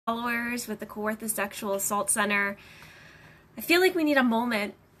followers with the Kawartha Sexual Assault Center. I feel like we need a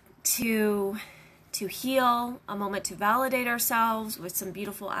moment to heal, a moment to validate ourselves with some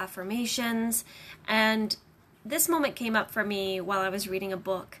beautiful affirmations. And this moment came up for me while I was reading a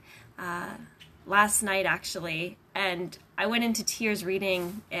book last night, actually, and I went into tears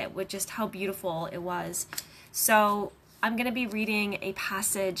reading it with just how beautiful it was. So I'm going to be reading a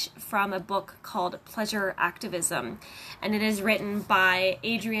passage from a book called Pleasure Activism, and it is written by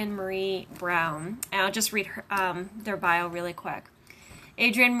Andrienne Maree Brown. And I'll just read their bio really quick.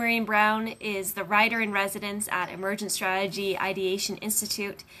 Andrienne Maree Brown is the writer-in-residence at Emergent Strategy Ideation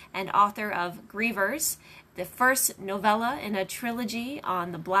Institute and author of Grievers, the first novella in a trilogy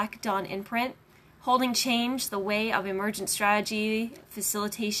on the Black Dawn imprint, Holding Change, the Way of Emergent Strategy,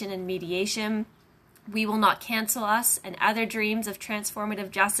 Facilitation and Mediation, We Will Not Cancel Us, and Other Dreams of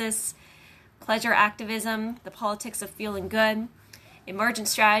Transformative Justice, Pleasure Activism, The Politics of Feeling Good, Emergent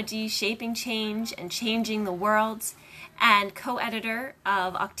Strategy, Shaping Change and Changing the World, and co-editor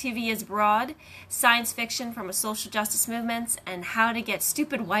of Activism, Science Fiction from a Social Justice Movement, and How to Get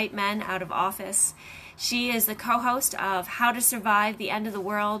Stupid White Men Out of Office. She is the co-host of How to Survive the End of the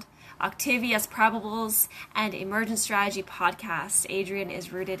World, Activia's Probables, and Emergent Strategy podcast. Andrienne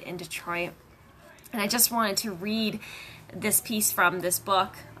is rooted in Detroit. And I just wanted to read this piece from this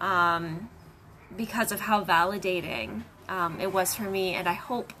book because of how validating it was for me, and I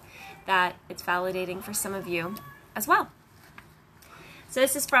hope that it's validating for some of you as well. So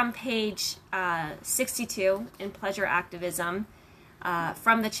this is from page 62 in Pleasure Activism,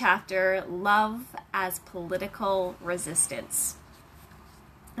 from the chapter Love as Political Resistance.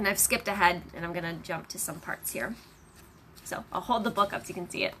 And I've skipped ahead, and I'm going to jump to some parts here. So I'll hold the book up so you can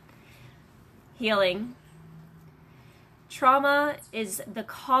see it. Healing. Trauma is the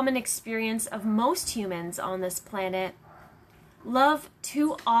common experience of most humans on this planet. Love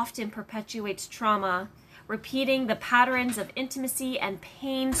too often perpetuates trauma, repeating the patterns of intimacy and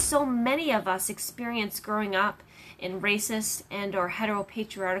pain so many of us experience growing up in racist and or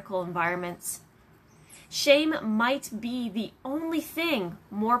heteropatriarchal environments. Shame might be the only thing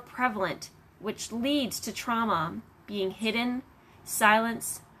more prevalent which leads to trauma being hidden,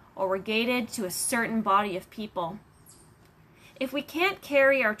 silenced, or relegated to a certain body of people. If we can't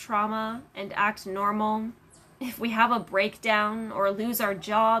carry our trauma and act normal, if we have a breakdown or lose our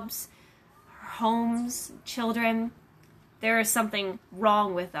jobs, our homes, children, there is something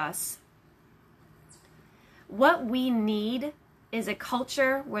wrong with us. What we need is a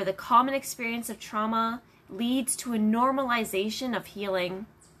culture where the common experience of trauma leads to a normalization of healing.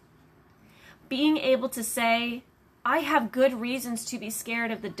 Being able to say, I have good reasons to be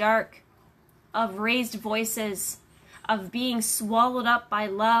scared of the dark, of raised voices, of being swallowed up by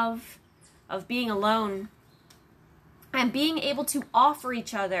love, of being alone, and being able to offer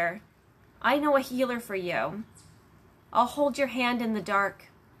each other, I know a healer for you. I'll hold your hand in the dark.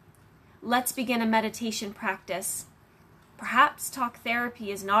 Let's begin a meditation practice. Perhaps talk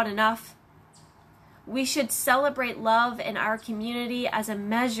therapy is not enough. We should celebrate love in our community as a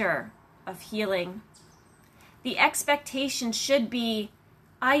measure of healing. The expectation should be,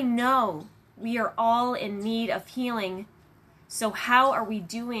 I know we are all in need of healing, so how are we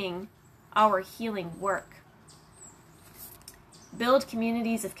doing our healing work? Build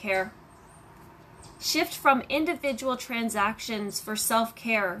communities of care. Shift from individual transactions for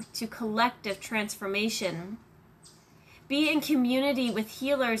self-care to collective transformation. Be in community with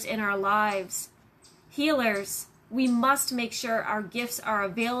healers in our lives. Healers, we must make sure our gifts are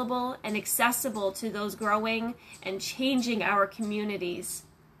available and accessible to those growing and changing our communities.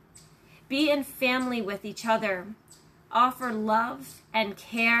 Be in family with each other. Offer love and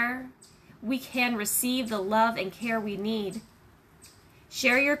care. We can receive the love and care we need.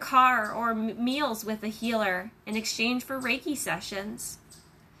 Share your car or meals with a healer in exchange for Reiki sessions.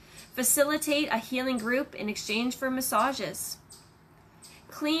 Facilitate a healing group in exchange for massages.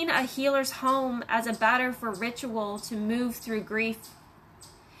 Clean a healer's home as a batter for ritual to move through grief.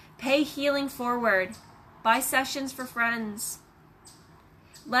 Pay healing forward. Buy sessions for friends.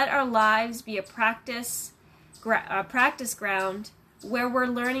 Let our lives be a practice ground where we're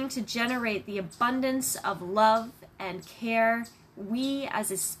learning to generate the abundance of love and care we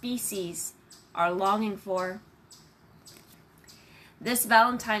as a species are longing for. This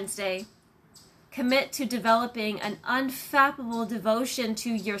Valentine's Day, commit to developing an unfathomable devotion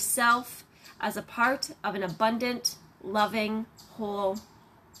to yourself as a part of an abundant, loving whole.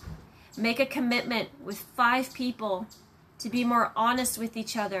 Make a commitment with 5 people to be more honest with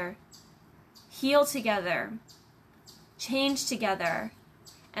each other, heal together, change together,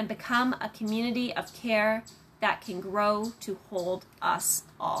 and become a community of care that can grow to hold us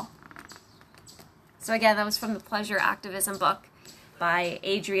all. So again, that was from the Pleasure Activism book by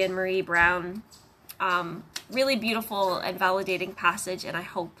Adrienne Maree Brown. Really beautiful and validating passage, and I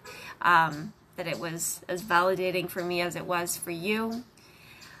hope that it was as validating for me as it was for you.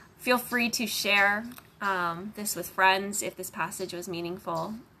 Feel free to share this with friends if this passage was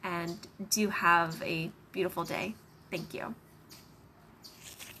meaningful, and do have a beautiful day. Thank you.